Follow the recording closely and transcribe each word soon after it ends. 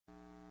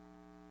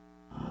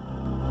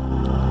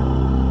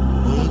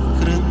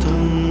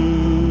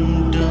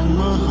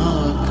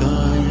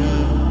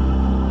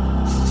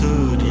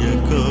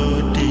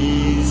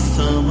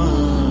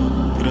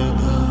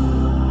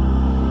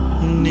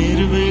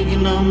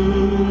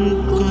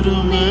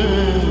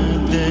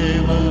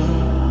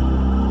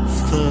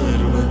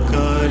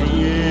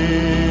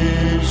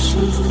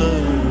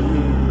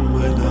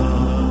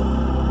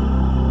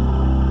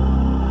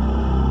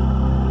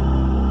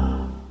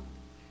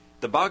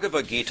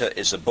Bhagavad Gita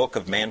is a book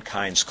of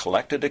mankind's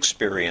collected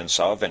experience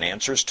of and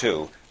answers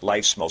to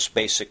life's most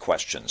basic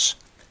questions.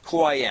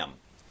 Who I am,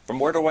 from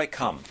where do I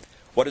come,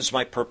 what is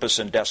my purpose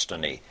and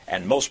destiny,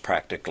 and most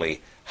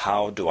practically,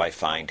 how do I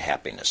find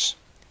happiness?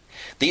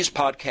 These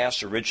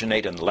podcasts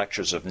originate in the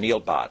lectures of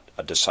Neil Bhatt,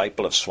 a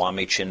disciple of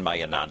Swami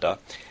Chinmayananda.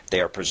 They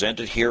are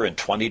presented here in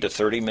 20 to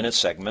 30-minute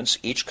segments,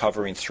 each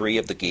covering 3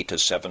 of the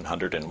Gita's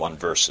 701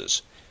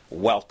 verses.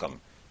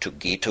 Welcome to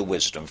Gita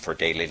Wisdom for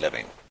Daily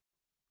Living.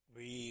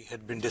 We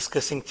had been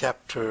discussing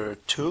chapter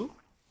 2,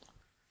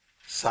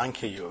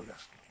 Sankhya Yoga,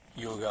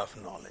 Yoga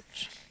of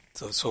Knowledge.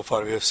 So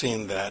far we have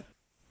seen that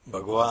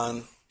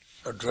Bhagavan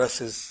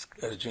addresses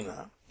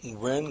Arjuna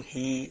when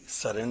he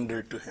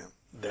surrendered to him,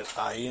 that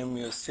I am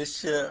your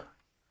Sishya,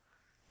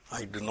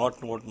 I do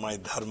not know what my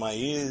dharma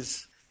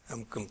is,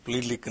 I'm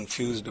completely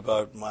confused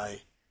about my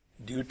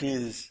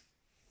duties,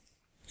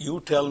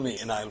 you tell me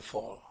and I'll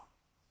follow.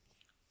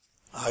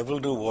 I will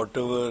do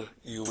whatever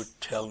you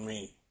would tell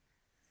me,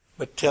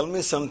 but tell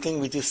me something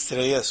which is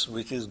shreyas,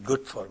 which is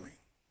good for me.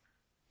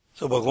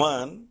 So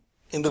Bhagavan,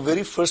 in the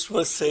very first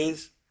verse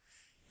says,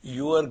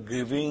 you are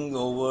grieving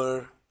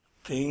over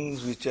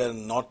things which are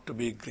not to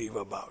be grieved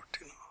about.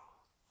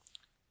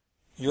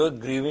 You are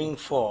grieving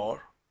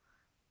for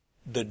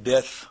the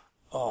death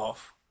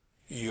of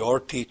your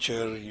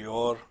teacher,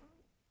 your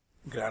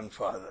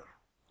grandfather.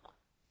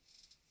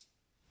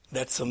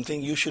 That's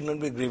something you should not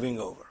be grieving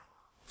over.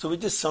 So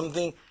which is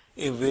something,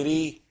 a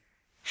very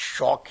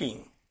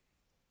shocking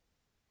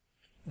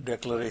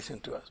declaration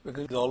to us,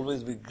 because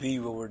always we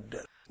grieve over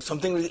death.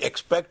 Something which is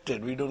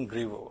expected, we don't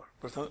grieve over.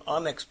 But something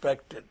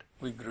unexpected,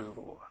 we grieve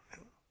over.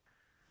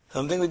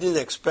 Something which is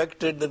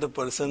expected, that a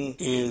person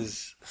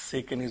is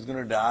sick and he's going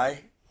to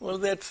die, well,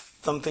 that's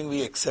something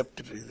we accept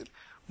it easily.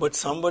 But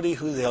somebody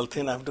who is healthy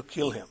enough to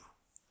kill him,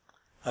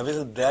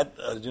 obviously that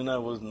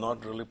Arjuna was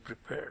not really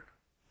prepared.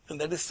 And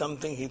that is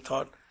something he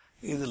thought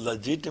is a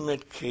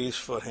legitimate case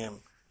for him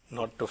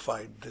not to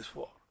fight this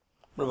war.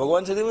 But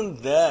Bhagavan said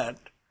even that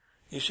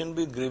you shouldn't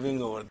be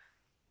grieving over,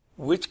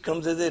 which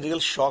comes as a real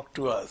shock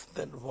to us,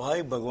 that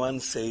why Bhagavan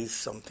says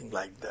something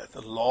like that,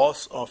 the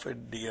loss of a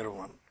dear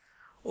one,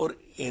 or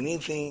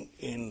anything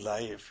in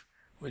life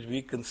which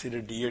we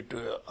consider dear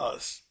to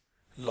us,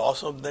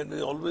 loss of that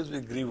will always be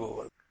grieve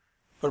over.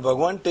 But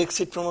Bhagavan takes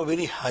it from a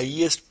very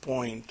highest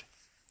point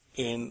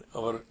in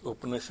our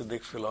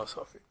Upanishadic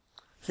philosophy.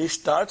 So he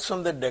starts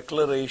from the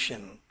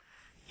declaration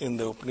in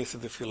the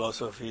Upanishadic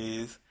philosophy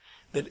is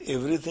that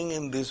everything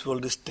in this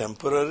world is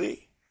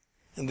temporary,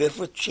 and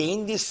therefore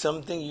change is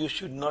something you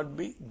should not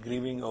be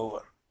grieving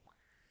over.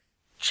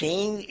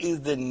 Change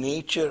is the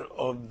nature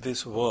of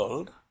this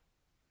world,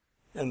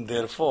 and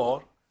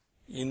therefore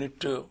you need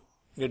to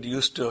get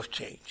used to of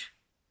change.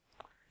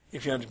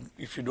 If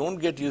you don't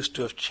get used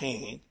to of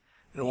change,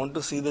 you want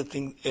to see the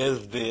things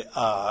as they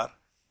are,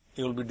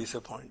 you will be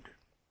disappointed.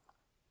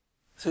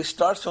 So it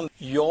starts from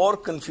your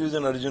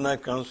confusion, Arjuna,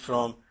 comes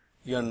from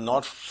you are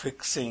not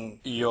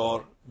fixing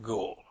your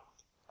goal.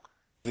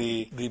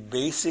 The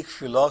basic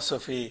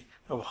philosophy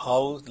of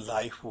how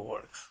life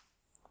works.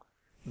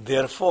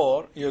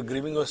 Therefore, you are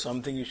grieving over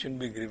something you shouldn't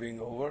be grieving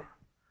over.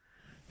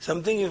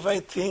 Something if I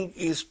think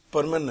is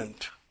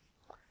permanent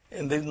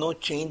and there is no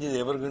change is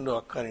ever going to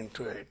occur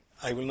into it,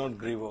 I will not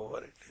grieve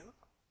over it.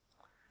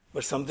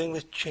 But something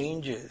which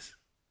changes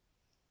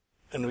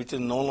and which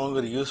is no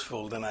longer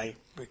useful, then I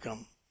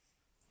become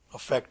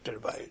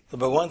affected by it. So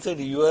Bhagavan said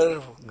you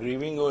are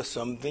grieving over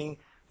something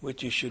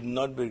which you should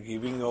not be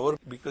grieving over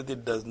because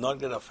it does not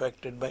get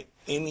affected by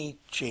any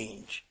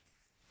change.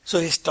 So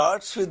he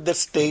starts with the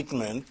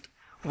statement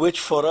which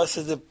for us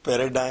is a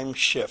paradigm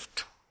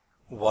shift.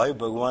 Why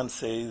Bhagavan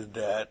says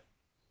that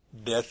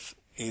death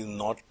is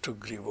not to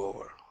grieve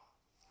over.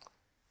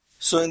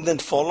 So in the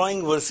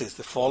following verses,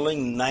 the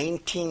following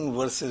 19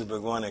 verses,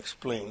 Bhagavan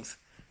explains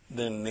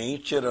the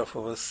nature of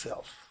our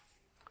self.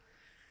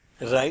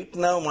 Right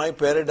now my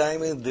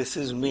paradigm is this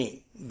is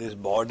me. This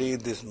body,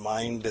 this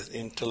mind, this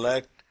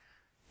intellect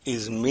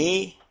is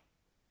me,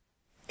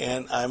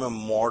 and I'm a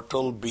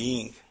mortal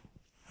being.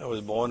 I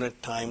was born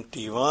at time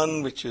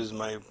T1, which is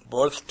my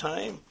birth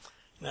time,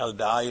 and I'll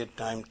die at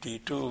time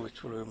T2,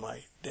 which will be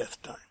my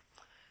death time.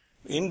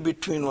 In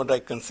between what I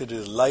consider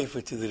is life,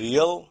 which is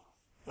real,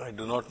 I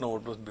do not know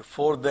what was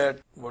before that,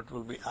 what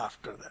will be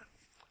after that.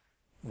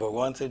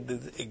 Bhagavan said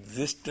this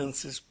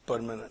existence is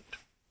permanent,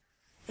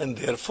 and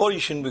therefore you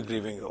shouldn't be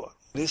grieving over.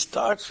 He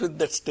starts with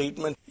that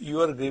statement,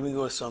 you are grieving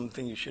over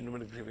something you shouldn't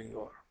be grieving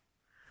over.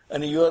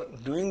 And you are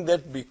doing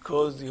that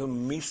because you have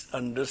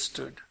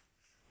misunderstood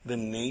the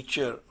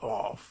nature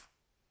of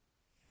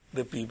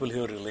the people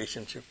you have a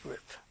relationship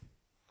with.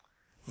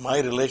 My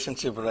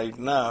relationship right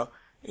now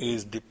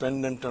is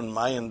dependent on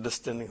my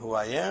understanding who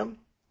I am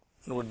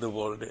and what the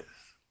world is.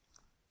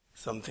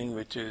 Something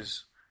which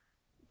is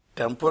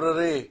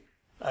temporary,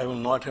 I will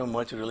not have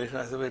much relation.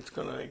 I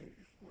say,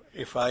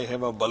 if I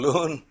have a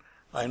balloon,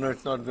 I know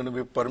it's not going to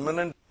be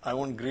permanent. I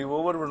won't grieve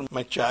over, but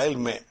my child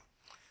may.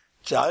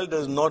 Child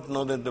does not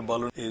know that the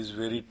balloon is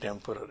very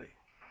temporary.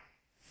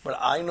 But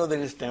I know that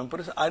it's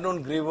temporary, so I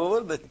don't grieve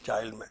over, the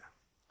child may.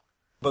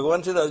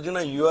 Bhagavan says,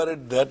 Arjuna, you are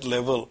at that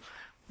level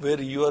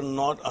where you are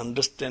not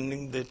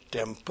understanding the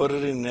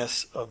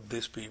temporariness of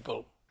these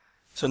people.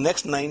 So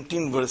next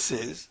 19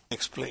 verses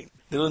explain.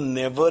 There was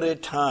never a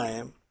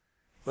time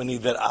when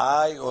either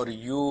I or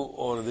you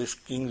or these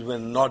kings were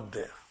not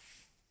there.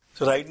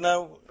 So right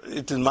now,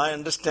 it is my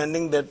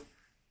understanding that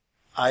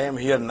I am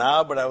here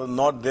now, but I was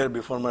not there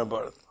before my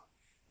birth.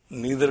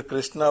 Neither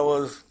Krishna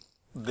was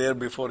there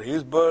before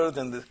his birth,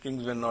 and the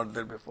kings were not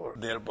there before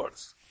their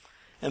births.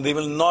 And they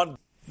will not,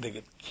 they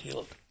get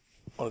killed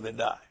or they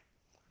die.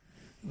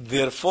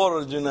 Therefore,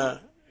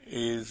 Arjuna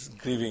is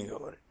grieving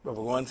over it. But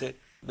Bhagavan said,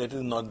 that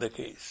is not the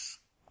case.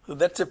 So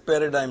that's a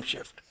paradigm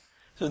shift.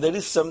 So that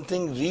is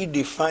something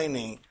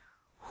redefining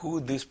who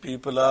these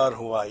people are,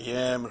 who I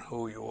am,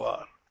 who you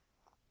are.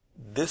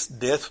 This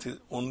death is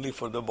only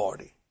for the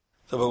body.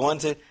 So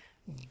Bhagavan said,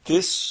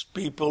 these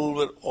people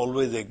were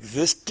always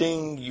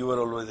existing, you were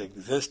always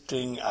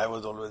existing, I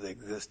was always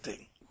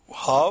existing.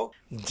 How?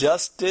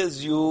 Just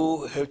as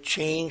you have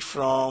changed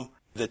from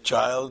the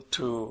child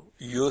to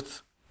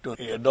youth, to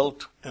an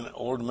adult, an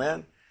old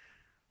man,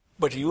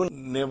 but you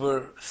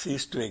never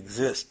ceased to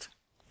exist.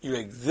 You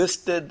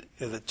existed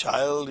as a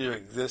child, you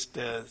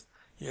existed as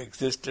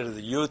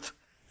a youth,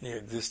 you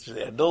existed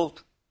as an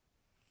adult.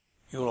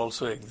 You will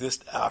also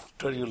exist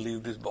after you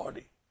leave this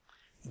body.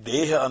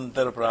 Deha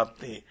antar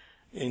prapti.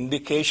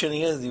 Indication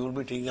is you will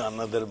be taking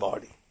another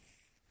body.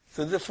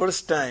 So the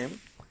first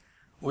time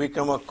we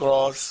come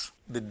across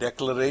the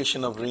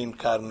declaration of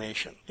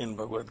reincarnation in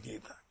Bhagavad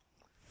Gita,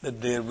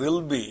 that there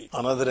will be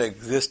another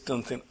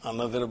existence in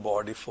another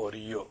body for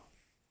you,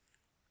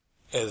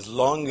 as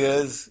long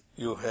as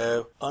you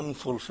have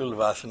unfulfilled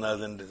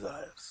vasanas and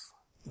desires.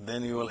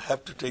 Then you will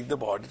have to take the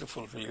body to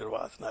fulfill your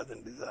vasanas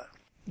and desires.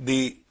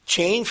 The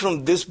change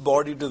from this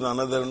body to the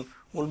another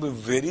will be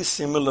very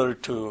similar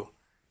to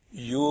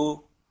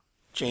you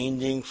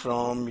changing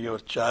from your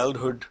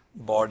childhood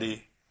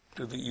body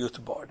to the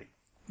youth body.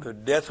 The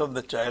death of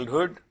the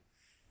childhood,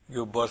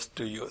 give birth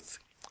to youth.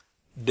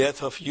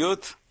 Death of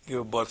youth,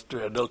 give birth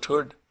to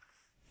adulthood.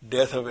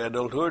 Death of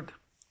adulthood,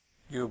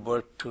 give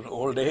birth to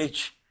old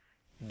age.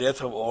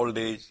 Death of old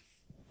age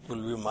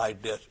will be my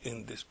death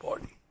in this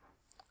body.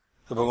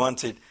 So Bhagavan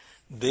said,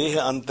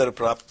 Deha antar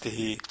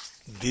praptihi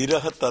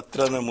dhiraha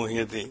tatra na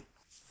muhyati.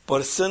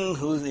 Person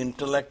whose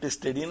intellect is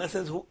steady, in a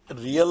sense, who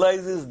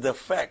realizes the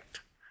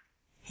fact,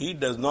 he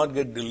does not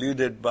get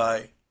deluded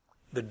by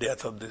the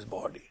death of this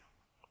body.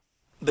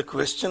 The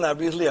question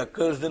obviously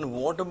occurs then,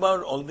 what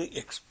about all the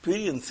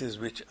experiences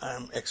which I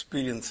am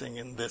experiencing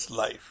in this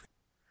life?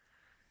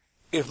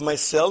 If my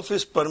self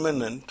is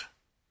permanent,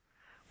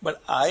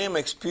 but I am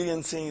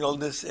experiencing all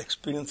these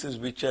experiences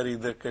which are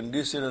either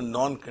conducive or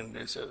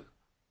non-conducive,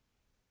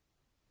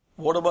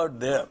 what about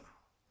them?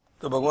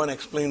 So Bhagavan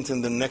explains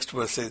in the next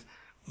verses,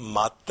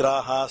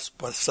 Matraha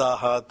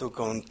sparsaha tu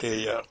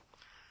kaunteya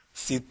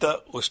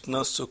sita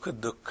ushna sukha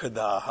dukkha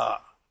daha.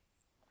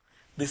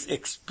 These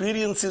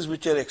experiences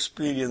which are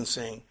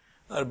experiencing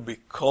are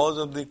because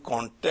of the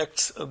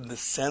contacts of the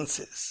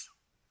senses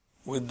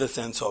with the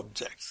sense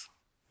objects.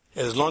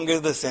 As long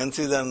as the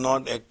senses are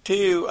not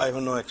active, I have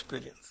no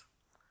experience.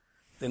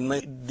 In my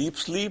deep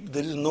sleep,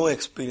 there is no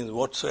experience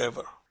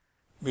whatsoever,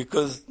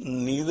 because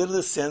neither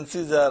the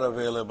senses are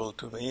available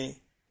to me,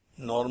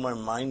 nor my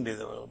mind is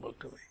available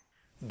to me.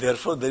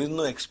 Therefore, there is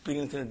no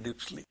experience in a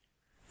deep sleep.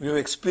 We have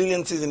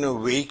experiences in a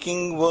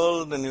waking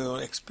world and you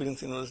have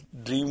experience in a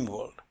dream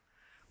world.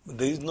 But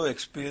there is no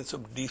experience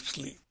of deep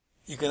sleep.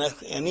 You can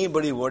ask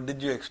anybody, what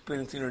did you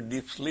experience in your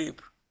deep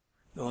sleep?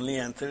 The only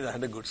answer is, I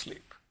had a good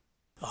sleep.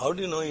 How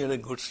do you know you had a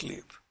good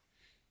sleep?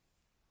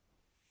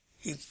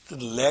 It's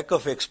the lack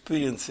of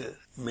experiences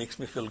makes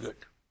me feel good.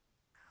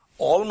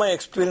 All my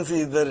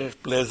experiences either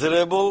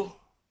pleasurable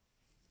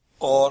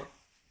or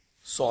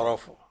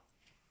sorrowful.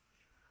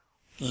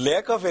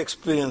 Lack of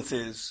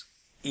experiences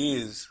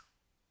is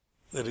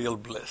the real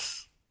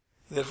bliss.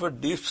 Therefore,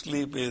 deep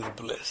sleep is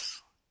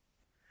bliss.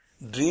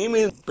 Dream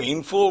is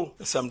painful,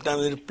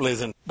 sometimes it is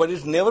pleasant, but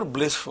it's never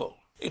blissful.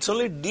 It's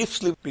only deep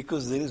sleep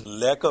because there is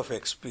lack of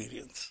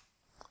experience.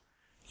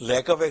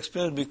 Lack of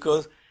experience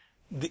because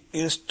the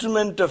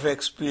instrument of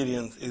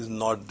experience is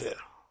not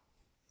there.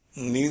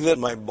 Neither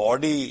my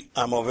body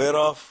I'm aware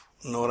of,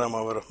 nor I'm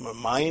aware of my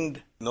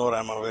mind, nor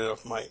I'm aware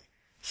of my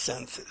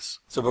senses.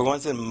 So Bhagavan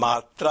says,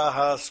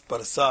 Matraha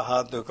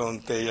sparsaha tu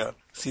kaunteya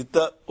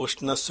sita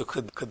ushna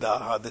sukha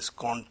daha. This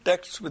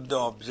contact with the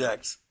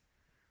objects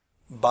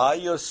by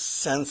your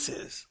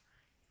senses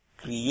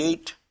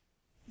create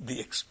the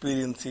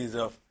experiences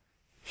of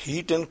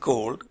heat and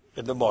cold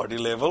at the body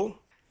level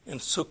and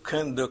sukha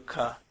and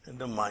dukkha at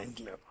the mind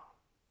level.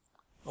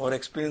 Our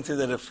experiences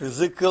are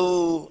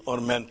physical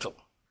or mental.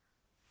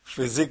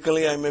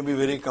 Physically, I may be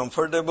very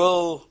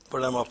comfortable,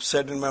 but I'm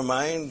upset in my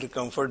mind. The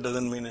comfort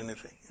doesn't mean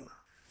anything.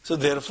 So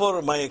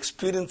therefore, my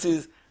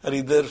experiences are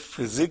either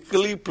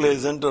physically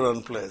pleasant or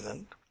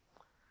unpleasant,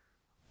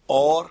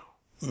 or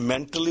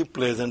mentally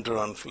pleasant or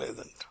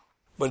unpleasant.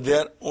 But they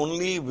are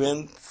only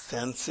when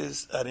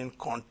senses are in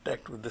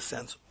contact with the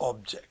sense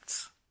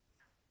objects.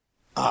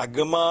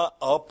 Agama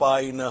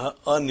apayinah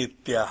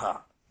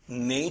anityaha.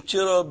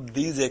 Nature of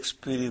these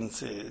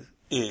experiences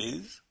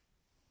is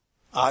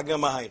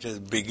agama, it is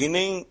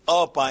beginning,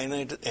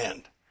 apayinah, it is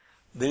end.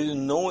 There is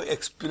no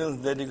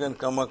experience that you can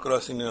come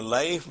across in your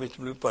life which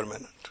will be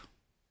permanent.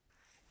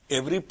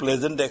 Every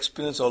pleasant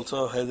experience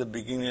also has a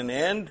beginning and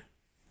end.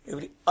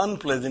 Every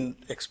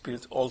unpleasant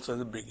experience also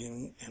has a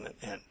beginning and an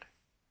end.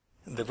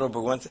 And therefore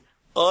Bhagavan says,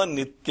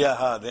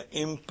 anityaha, they are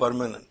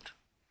impermanent.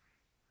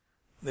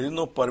 There is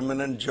no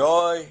permanent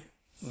joy,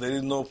 there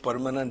is no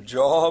permanent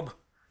job,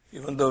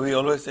 even though we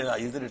always say,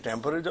 is it a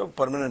temporary job,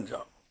 permanent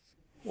job?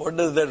 What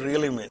does that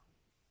really mean?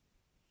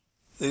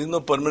 There is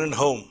no permanent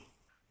home.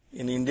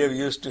 In India, we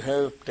used to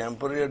have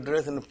temporary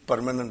address and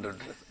permanent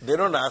address. They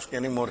don't ask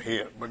anymore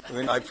here. But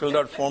when I filled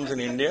out forms in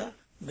India,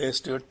 they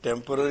used to have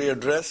temporary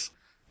address,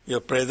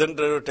 your present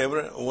address, or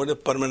temporary, what is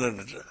permanent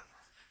address?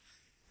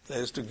 I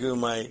used to give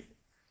my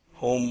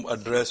home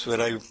address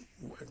where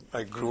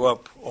I grew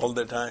up all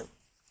the time.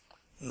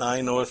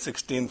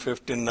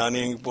 9/16/15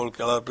 Nani Ingpol,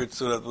 Kalapit,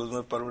 Surat was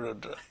my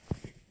permanent address.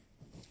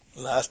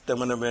 Last time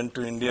when I went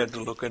to India to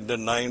look at the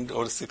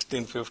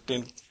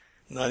 9/16/15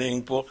 Nani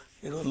Ingpol,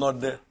 it was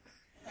not there.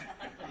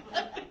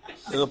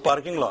 There's a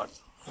parking lot.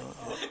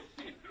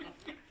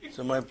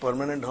 So my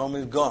permanent home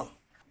is gone.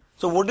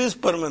 So what is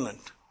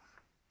permanent?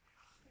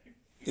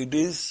 It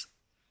is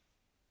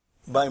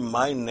by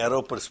my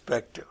narrow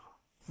perspective.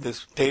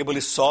 This table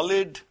is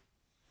solid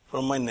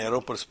from my narrow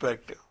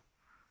perspective.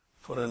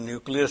 For a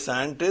nuclear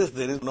scientist,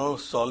 there is no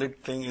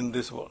solid thing in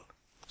this world.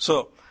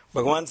 So,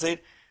 Bhagavan said,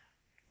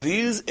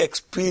 these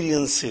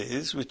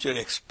experiences which you are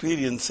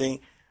experiencing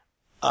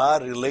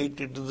are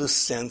related to the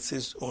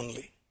senses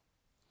only.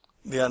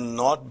 They are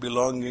not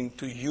belonging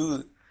to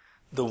you,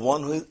 the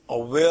one who is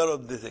aware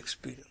of this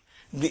experience.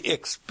 The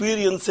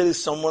experiencer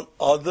is someone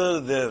other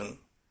than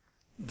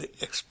the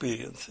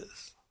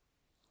experiences.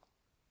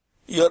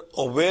 You are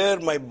aware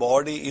my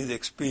body is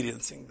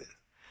experiencing this.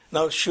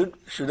 Now, should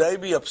I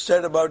be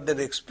upset about that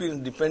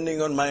experience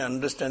depending on my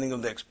understanding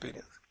of the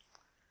experience?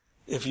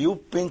 If you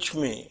pinch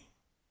me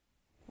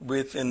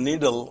with a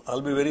needle,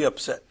 I'll be very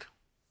upset.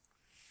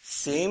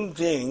 Same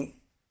thing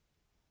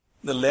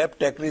the lab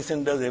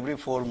technician does every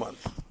 4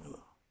 months.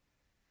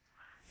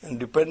 And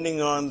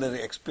depending on the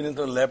experience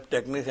of lab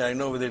technician, I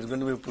know whether it's going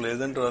to be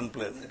pleasant or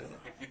unpleasant.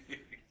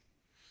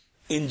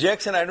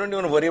 Injection, I don't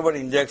even worry about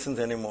injections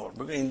anymore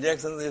because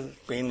injections is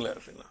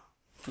painless.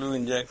 Flu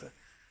injection.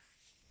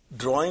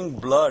 Drawing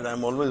blood,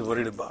 I'm always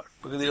worried about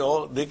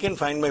because they can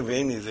find my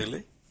vein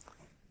easily.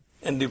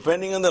 And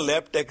depending on the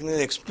lab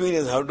technician's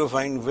experience how to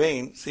find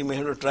vein, he may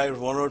have to try it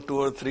 1 or 2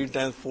 or 3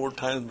 times, 4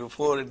 times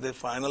before they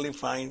finally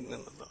find.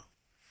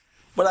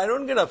 But I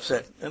don't get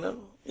upset,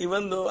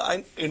 even though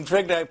in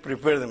fact I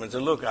prepare them and say,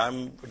 look,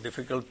 I'm a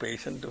difficult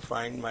patient to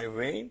find my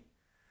vein.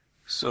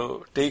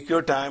 So take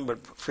your time,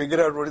 but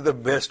figure out what is the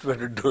best way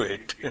to do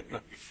it.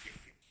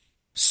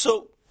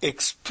 So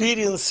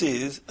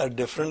experiences are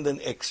different than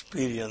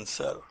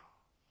experiencer.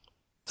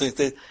 So it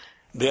says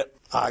they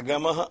are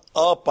agamaha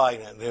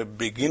apayana. They are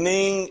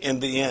beginning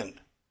and the end.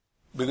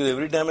 Because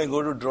every time I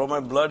go to draw my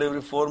blood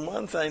every 4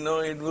 months, I know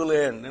it will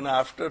end. And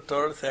after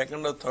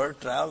second or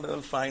third trial, they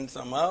will find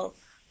somehow,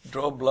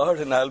 draw blood,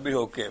 and I'll be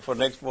okay for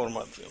next 4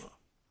 months.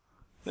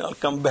 Then I'll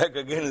come back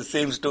again, the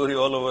same story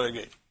all over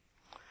again.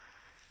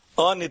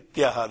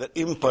 Anityaha, the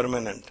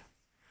impermanent.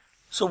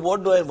 So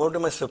what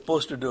am I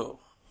supposed to do?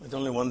 There's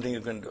only one thing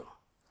you can do.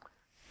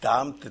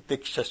 Tam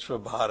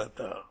titikshashva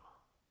bharata.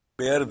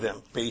 Bear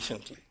them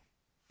patiently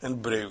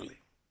and bravely.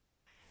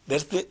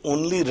 That's the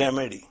only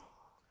remedy.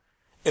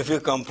 If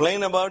you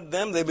complain about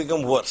them, they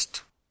become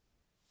worst.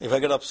 If I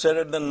get upset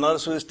at the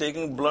nurse who is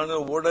taking blood,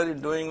 what are you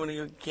doing when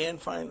you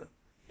can't find her?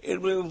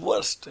 It will be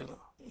worst.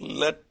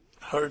 Let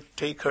her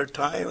take her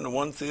time, and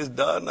once she is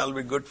done, I'll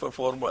be good for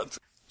 4 months.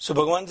 So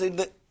Bhagavan said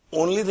the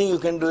only thing you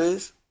can do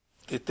is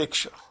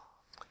titiksha.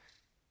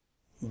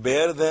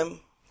 Bear them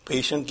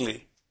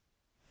patiently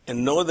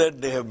and know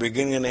that they have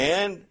beginning and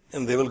end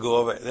and they will go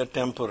away. They're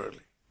temporarily.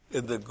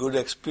 If the good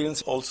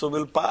experience also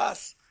will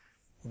pass,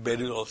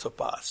 bad will also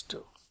pass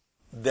too.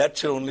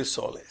 That's your only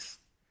solace.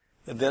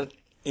 That they're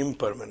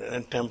impermanent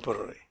and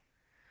temporary.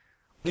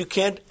 You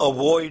can't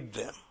avoid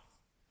them.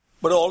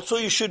 But also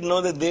you should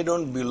know that they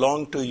don't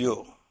belong to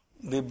you.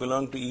 They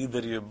belong to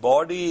either your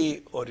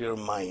body or your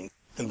mind.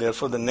 And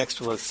therefore the next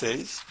verse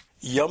says,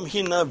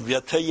 Yamhina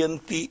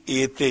vyathayanti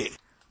ete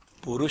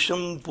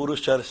purusham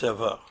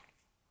purusharshabha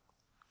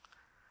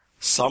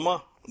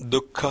sama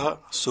dukkha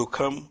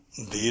sukham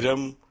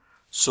dhiram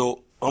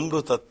so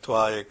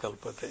amrutatvaya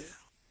kalpate.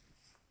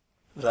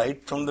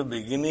 Right from the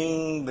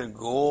beginning, the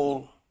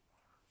goal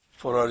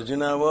for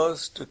Arjuna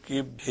was to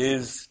keep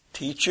his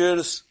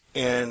teachers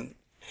and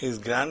his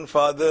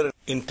grandfather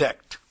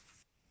intact.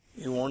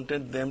 He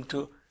wanted them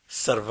to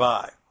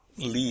survive,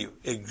 live,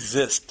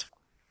 exist.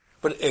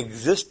 But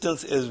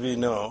existence, as we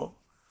know,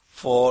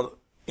 for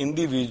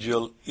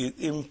individual is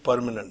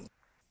impermanent.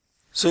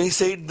 So he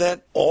said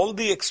that all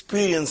the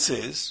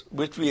experiences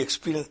which we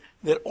experience,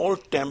 they're all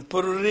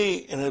temporary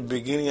in a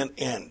beginning and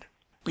end.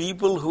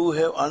 People who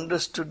have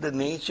understood the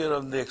nature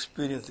of the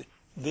experience,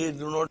 they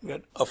do not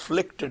get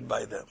afflicted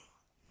by them.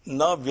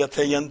 Na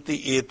vyathayanti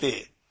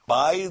ete.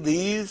 By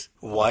these,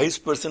 wise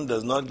person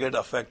does not get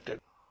affected.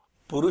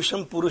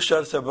 Purusham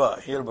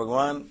Purusharsabha. Here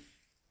Bhagavan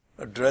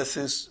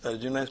addresses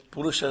Arjuna as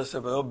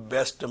Purusharsabha,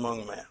 best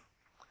among men.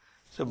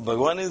 So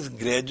Bhagavan is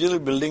gradually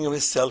building up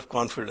his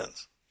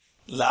self-confidence.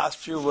 Last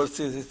few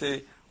verses he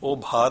says, O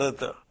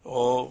Bharata,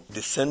 O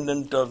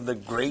descendant of the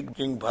great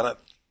King Bharat.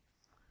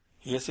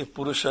 He says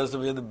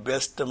Purusharsabha, you are the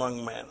best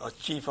among men, or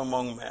chief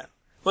among men.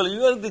 Well,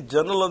 you are the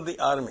general of the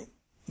army.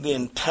 The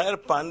entire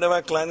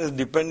Pandava clan is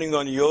depending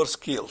on your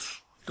skills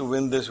to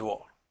win this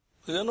war.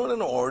 So you are not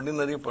an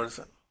ordinary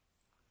person.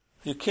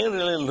 You can't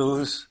really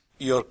lose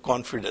your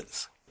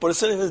confidence.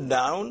 Person who is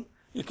down,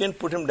 you can't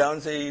put him down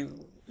and say,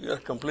 you are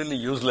completely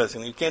useless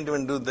and you can't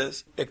even do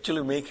this.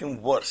 Actually make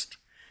him worst.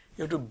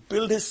 You have to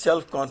build his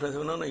self-confidence.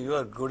 No, you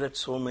are good at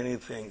so many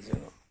things,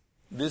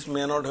 This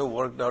may not have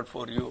worked out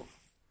for you,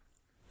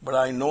 but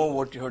I know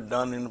what you have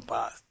done in the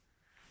past.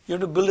 You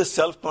have to build his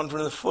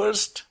self-confidence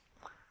first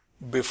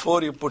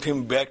before you put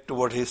him back to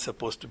what he is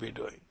supposed to be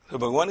doing. So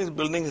Bhagavan is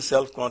building his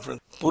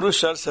self-confidence.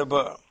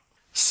 Purusharsabha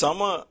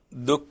sama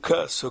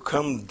dukkha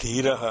sukham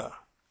dhiraha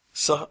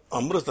sah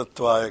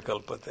amrutatvaya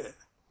kalpate.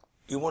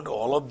 You want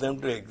all of them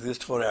to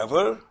exist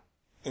forever,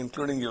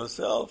 including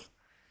yourself.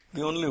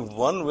 The only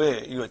one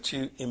way you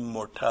achieve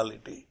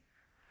immortality.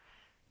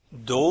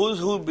 Those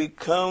who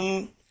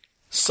become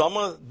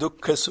sama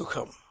dukkha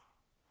sukham,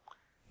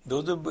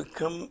 those who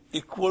become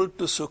equal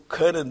to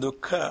sukha and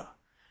dukkha,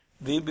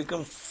 they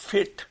become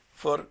fit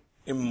for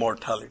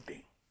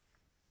immortality.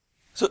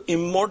 So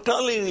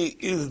immortality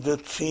is the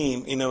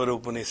theme in our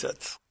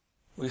Upanishads.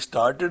 We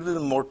started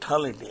with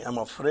mortality. I'm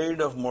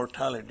afraid of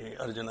mortality,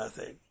 Arjuna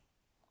said.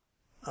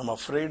 I'm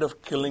afraid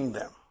of killing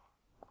them.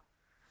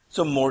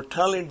 So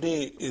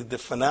mortality is the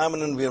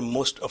phenomenon we are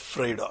most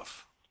afraid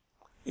of.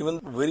 Even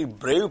a very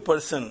brave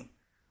person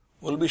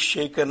will be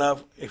shaken up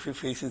if he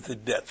faces a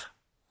death.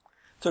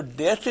 So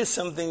death is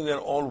something we are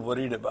all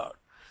worried about.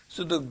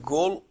 So the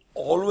goal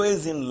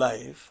always in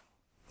life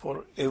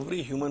for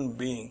every human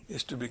being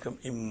is to become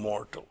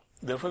immortal.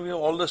 Therefore we have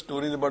all the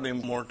stories about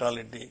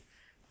immortality.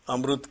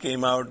 Amrut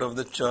came out of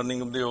the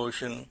churning of the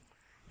ocean,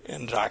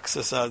 and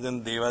Rakshasas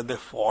and Devas, they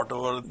fought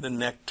over the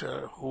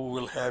nectar, who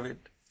will have it.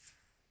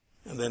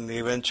 And then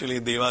eventually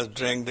Devas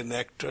drank the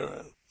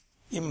nectar.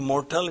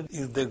 Immortality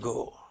is the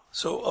goal.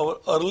 So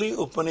our early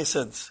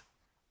Upanishads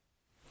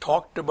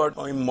talked about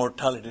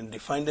immortality and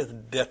defined as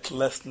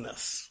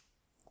deathlessness.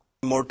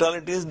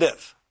 Immortality is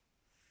death.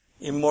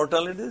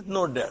 Immortality is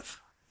no death.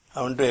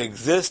 I want to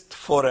exist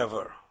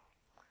forever.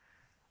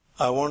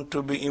 I want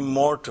to be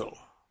immortal.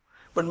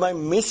 But my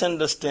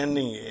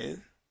misunderstanding is,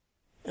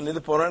 and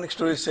the Puranic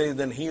story says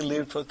that he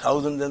lived for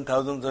thousands and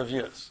thousands of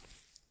years.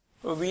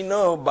 So we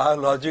know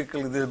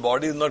biologically this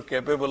body is not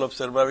capable of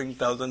surviving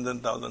thousands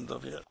and thousands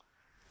of years.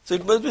 So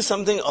it must be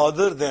something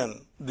other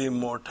than the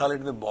immortality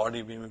of the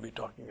body we may be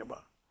talking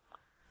about.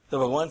 So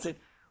Bhagavan said,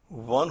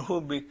 one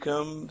who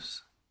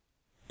becomes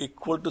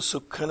equal to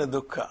sukha and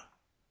dukkha,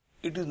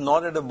 it is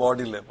not at a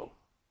body level.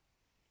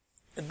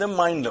 At the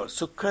mind level,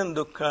 sukha and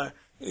dukkha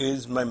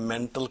is my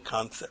mental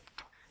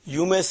concept.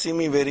 You may see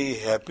me very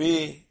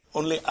happy,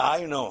 only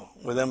I know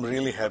whether I'm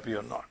really happy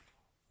or not.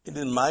 It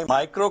is my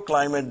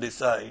microclimate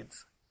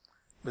decides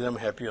whether I'm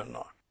happy or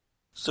not.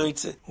 So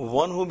it's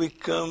one who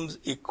becomes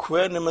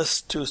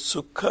equanimous to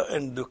sukha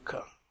and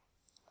dukkha.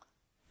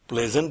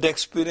 Pleasant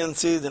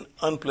experiences and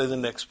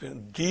unpleasant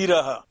experiences.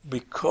 Dhiraha,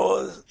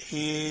 because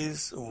he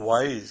is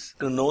wise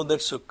to know that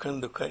sukha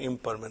and dukkha are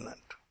impermanent.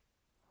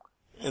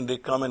 And they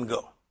come and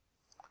go.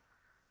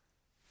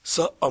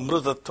 Sa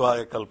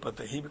amrutatvaya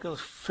kalpate. He becomes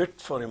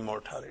fit for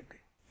immortality.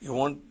 You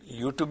want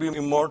you to be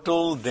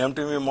immortal, them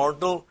to be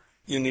immortal,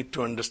 you need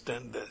to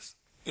understand this.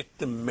 It's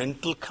the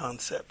mental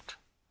concept,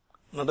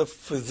 not a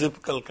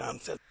physical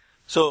concept.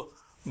 So,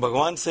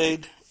 Bhagavan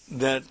said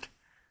that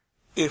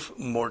if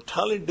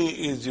mortality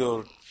is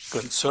your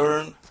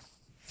concern,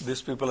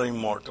 these people are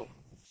immortal.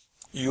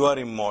 You are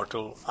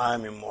immortal, I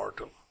am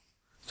immortal.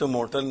 So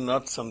mortality is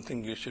not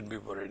something you should be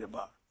worried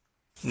about.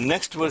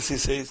 Next verse he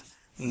says,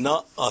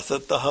 Na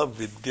asataha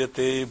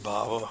vidyate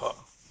bhavaha.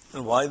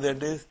 And why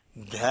that is?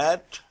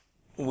 That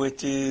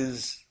which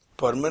is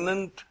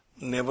permanent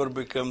never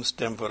becomes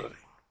temporary.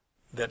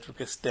 That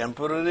which is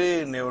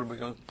temporary never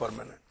becomes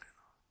permanent.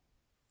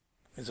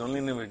 It's only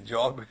in a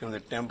job becomes a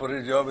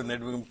temporary job and that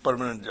becomes a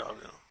permanent job.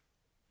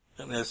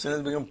 And as soon as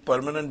it becomes a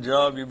permanent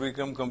job, you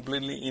become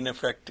completely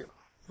ineffective.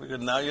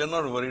 Because now you're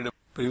not worried.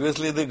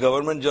 Previously the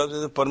government jobs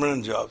is a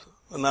permanent job.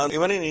 Now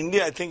even in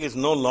India I think it's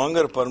no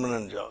longer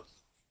permanent jobs.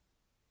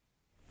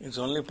 It's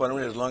only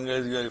permanent as long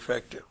as you are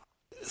effective.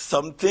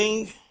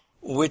 Something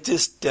which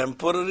is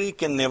temporary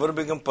can never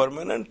become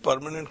permanent,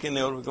 permanent can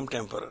never become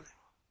temporary.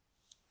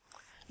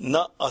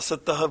 Na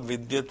asataha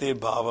vidyate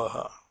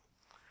bhavaha.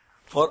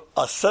 For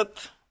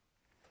asat,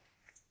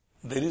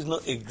 there is no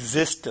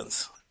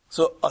existence.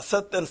 So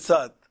asat and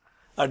sat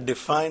are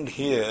defined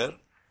here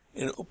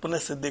in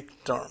Upanishadic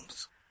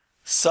terms.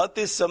 Sat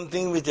is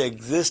something which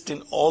exists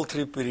in all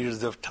three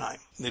periods of time.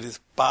 There is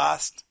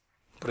past,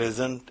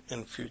 present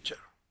and future.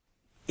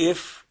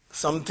 If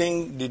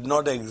something did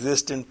not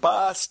exist in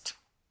past,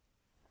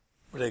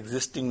 but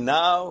existing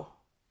now,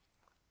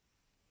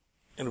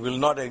 and will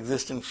not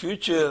exist in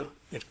future,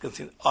 it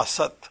considered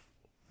asat,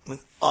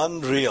 means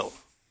unreal.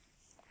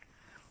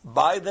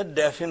 By that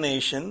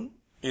definition,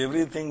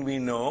 everything we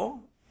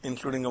know,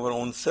 including our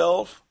own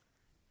self,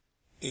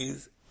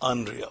 is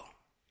unreal.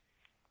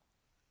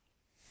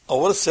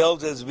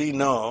 Ourselves as we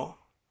know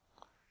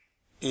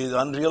is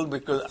unreal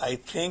because I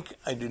think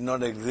I did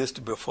not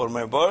exist before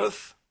my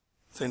birth.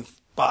 Since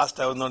past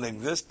I was not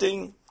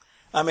existing,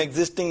 I'm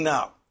existing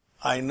now.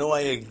 I know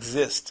I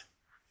exist,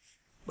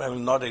 but I will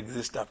not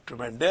exist after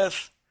my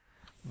death.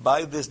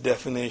 By this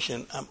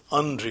definition, I'm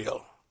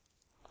unreal.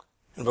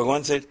 And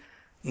Bhagavan said,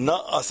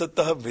 Na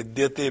asatah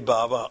vidyate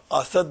bhava.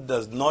 Asat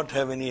does not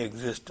have any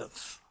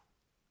existence.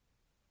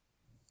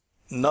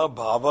 Na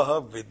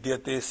bhavaha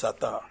vidyate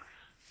sata.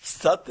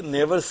 Sat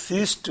never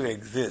ceased to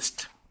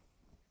exist.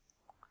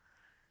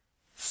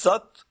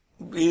 Sat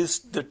is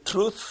the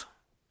truth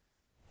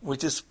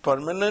which is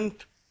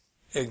permanent,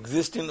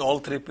 exists in all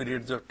three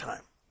periods of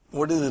time.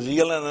 What is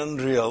real and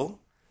unreal?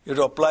 You have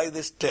to apply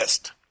this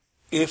test.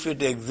 If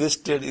it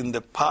existed in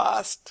the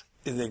past,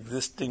 is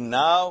existing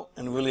now,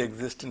 and will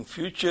exist in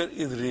future,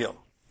 is real.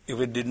 If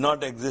it did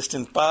not exist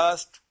in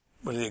past,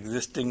 but is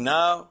existing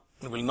now,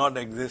 and will not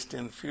exist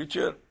in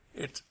future,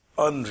 it's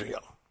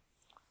unreal.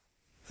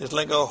 It's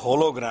like a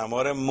hologram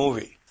or a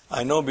movie.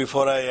 I know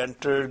before I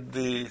entered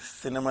the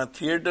cinema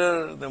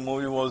theater, the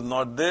movie was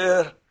not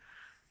there.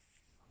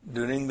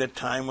 During the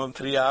time of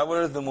 3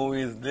 hours, the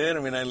movie is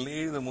there. When I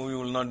leave, the movie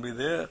will not be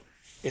there.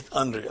 It's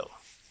unreal.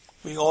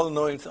 We all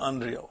know it's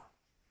unreal.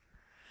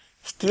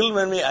 Still,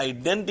 when we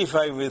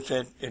identify with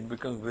it, it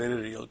becomes very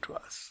real to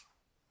us.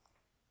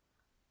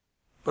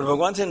 But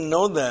Bhagavan said,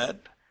 know that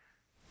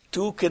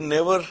two can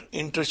never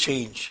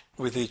interchange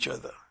with each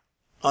other.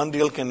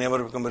 Unreal can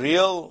never become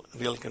real,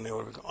 real can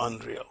never become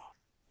unreal.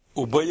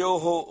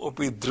 Ubayoho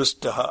upi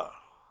drustaha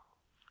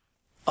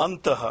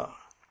antaha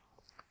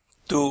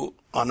tu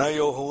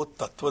anayoho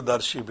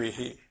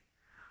tattvadarshibhehi.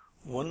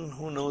 One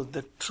who knows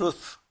the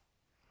truth,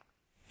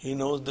 he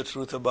knows the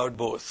truth about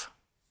both.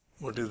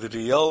 What is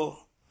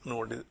real and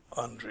what is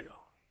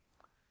unreal.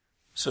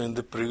 So in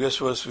the previous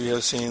verse we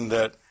have seen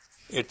that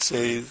it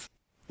says,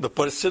 the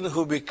person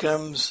who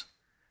becomes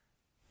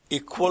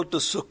equal to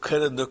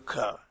sukha and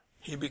dukkha,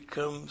 he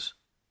becomes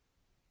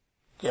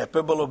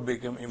capable of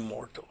becoming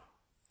immortal.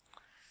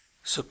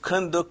 Sukha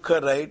and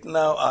dukkha right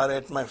now are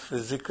at my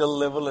physical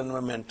level and my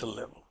mental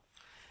level.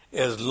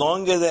 As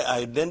long as I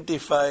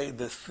identify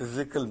this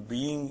physical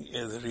being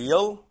as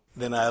real,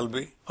 then I'll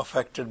be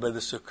affected by the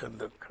sukha and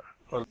dukkha,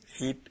 or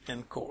heat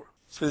and cold,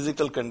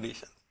 physical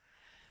conditions.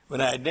 When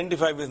I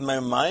identify with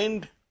my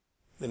mind,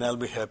 then I'll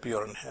be happy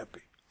or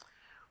unhappy.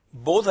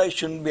 Both I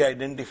shouldn't be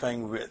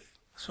identifying with.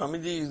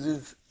 Swamiji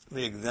uses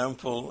the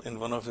example in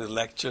one of his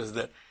lectures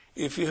that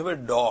if you have a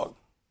dog,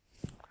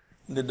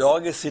 the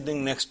dog is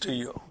sitting next to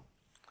you,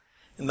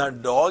 and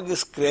that dog is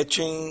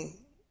scratching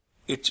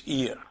its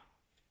ear.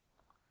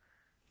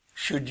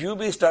 Should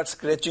you start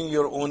scratching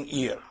your own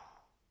ear?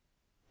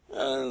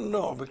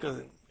 No,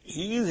 because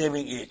he is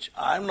having itch.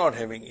 I'm not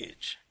having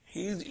itch.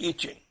 He is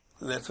itching.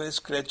 That's why he's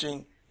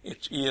scratching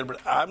its ear.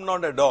 But I'm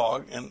not a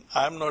dog and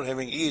I'm not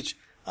having itch.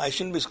 I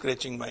shouldn't be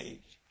scratching my itch.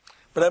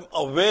 But I'm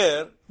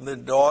aware the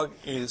dog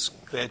is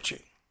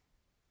scratching.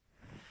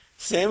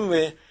 Same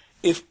way,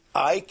 if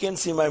I can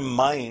see my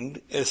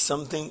mind as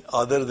something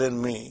other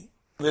than me,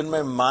 when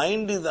my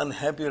mind is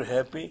unhappy or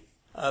happy,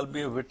 I'll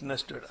be a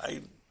witness to it.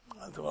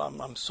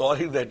 I'm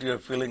sorry that you are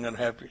feeling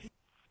unhappy.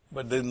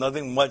 But there's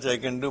nothing much I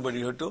can do, but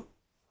you have to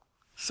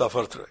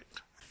suffer through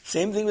it.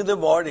 Same thing with the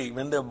body.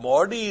 When the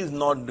body is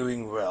not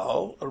doing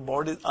well, or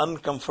body is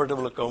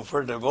uncomfortable or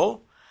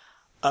comfortable,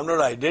 I'm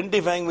not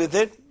identifying with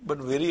it, but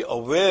very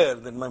aware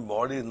that my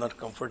body is not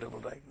comfortable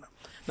right now.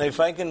 Now, if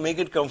I can make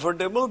it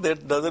comfortable,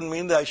 that doesn't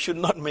mean that I should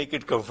not make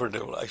it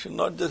comfortable. I should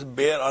not just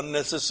bear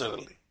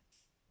unnecessarily.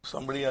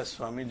 Somebody asked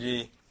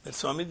Swamiji, that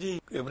Swamiji,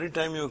 every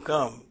time you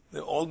come,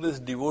 there are all these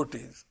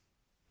devotees,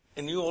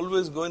 and you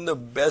always go in the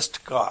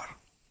best car,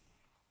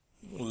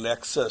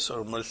 Lexus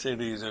or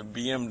Mercedes or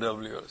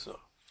BMW or so.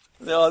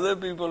 There are other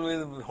people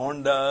with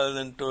Hondas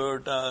and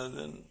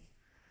Toyotas, and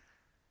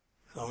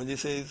Swamiji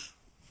says,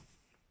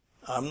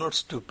 I'm not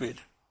stupid.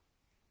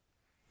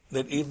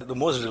 That if the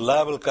most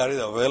reliable car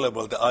is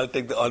available, then I'll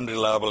take the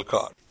unreliable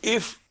car.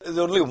 If there's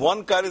only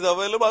one car is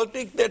available, I'll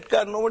take that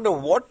car no matter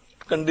what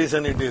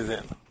condition it is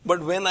in.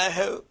 But when I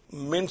have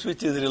means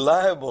which is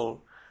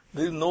reliable,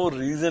 there is no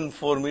reason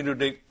for me to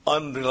take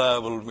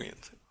unreliable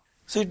means.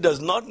 So it does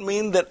not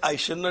mean that I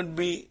should not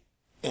be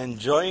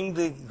enjoying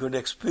the good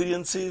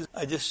experiences.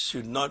 I just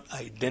should not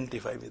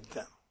identify with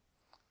them.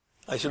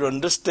 I should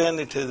understand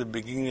it has a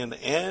beginning and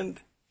end,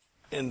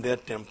 and they're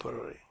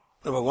temporary.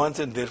 Now Bhagavan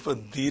said, therefore,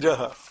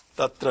 dhiraha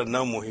tatra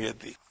na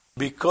muhyati.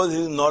 Because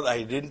he is not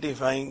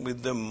identifying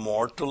with the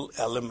mortal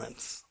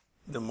elements,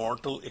 the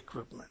mortal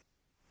equipment.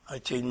 I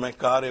change my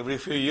car every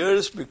few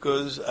years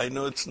because I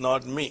know it's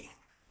not me.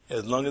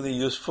 As long as it's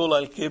useful,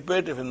 I'll keep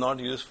it. If it's not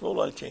useful,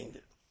 I'll change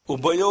it.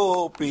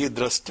 Ubayo pi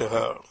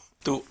drashtaha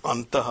tu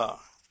antaha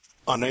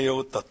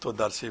anayo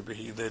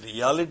tattvadarshibhi. The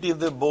reality of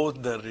the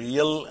both, the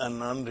real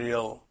and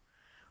unreal,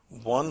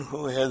 one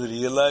who has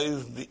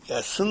realized the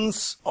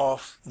essence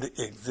of the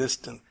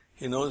existence,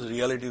 he knows the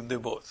reality of the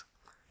both.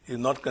 He is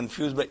not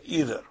confused by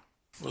either.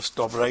 We'll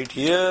stop right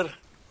here.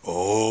 Om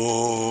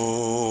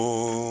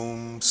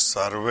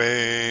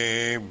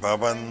Sarve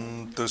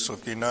Bhavantu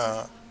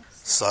Sukhina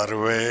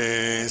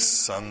Sarve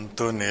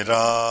Santu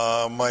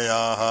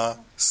Niramayaha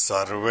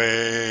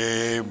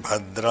Sarve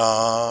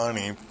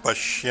Bhadrani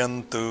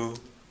Pashyantu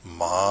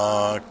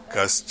Ma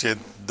Kaschid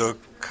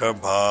Dukkha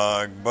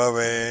Bhag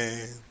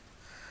Bhave.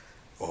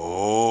 Om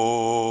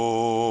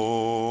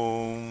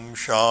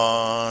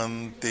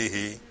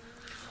Shantihi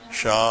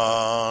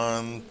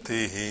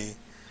Shantihi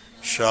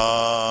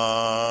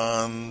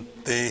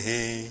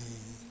Shantihi.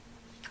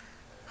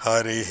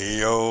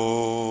 Harihi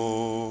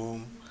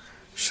Om.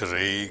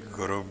 Shri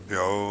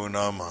Gurubhyo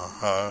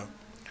Namaha.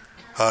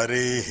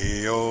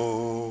 Harihi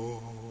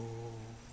Om.